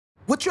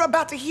What you're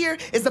about to hear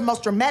is the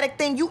most dramatic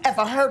thing you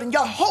ever heard in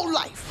your whole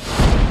life.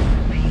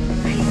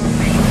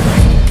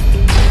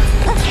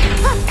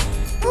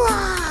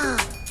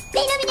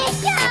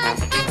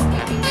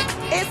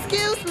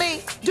 Excuse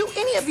me, do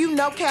any of you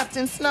know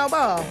Captain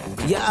Snowball?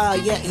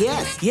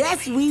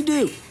 Yes, we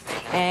do.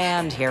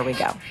 And here we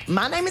go.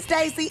 My name is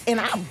Daisy,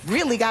 and I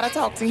really gotta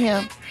talk to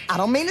him. I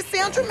don't mean to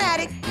sound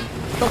dramatic,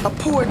 but a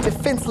poor,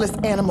 defenseless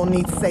animal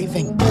needs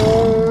saving.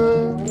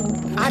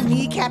 I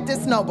need Captain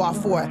Snowball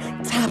for a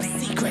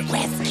top-secret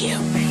rescue.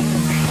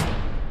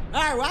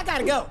 All right, well, I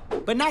gotta go.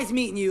 But nice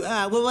meeting you.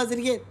 What was it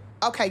again?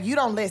 Okay, you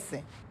don't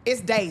listen. It's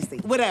Daisy.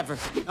 Whatever.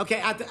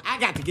 Okay, I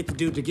got to get the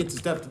dude to get the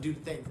stuff to do the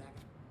things.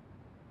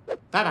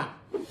 Bye-bye.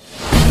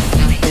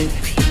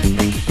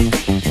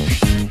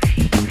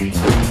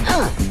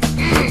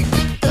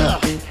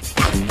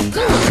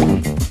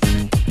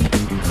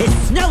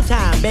 It's snow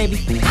time, baby.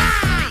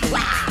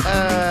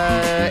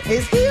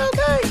 Is he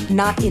okay?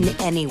 Not in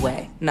any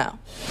way, no.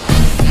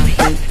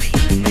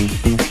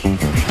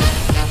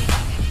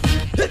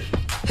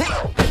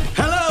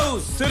 Hello,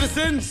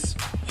 citizens.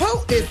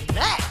 Who is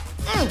that?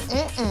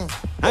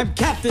 I'm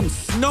Captain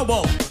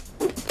Snowball.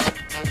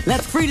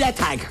 Let's free that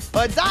tiger.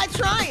 Or die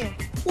trying.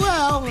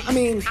 Well, I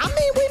mean,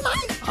 We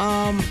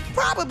might.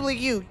 Probably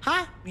you.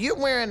 Huh? You're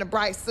wearing a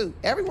bright suit.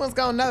 Everyone's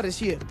gonna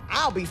notice you.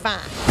 I'll be fine.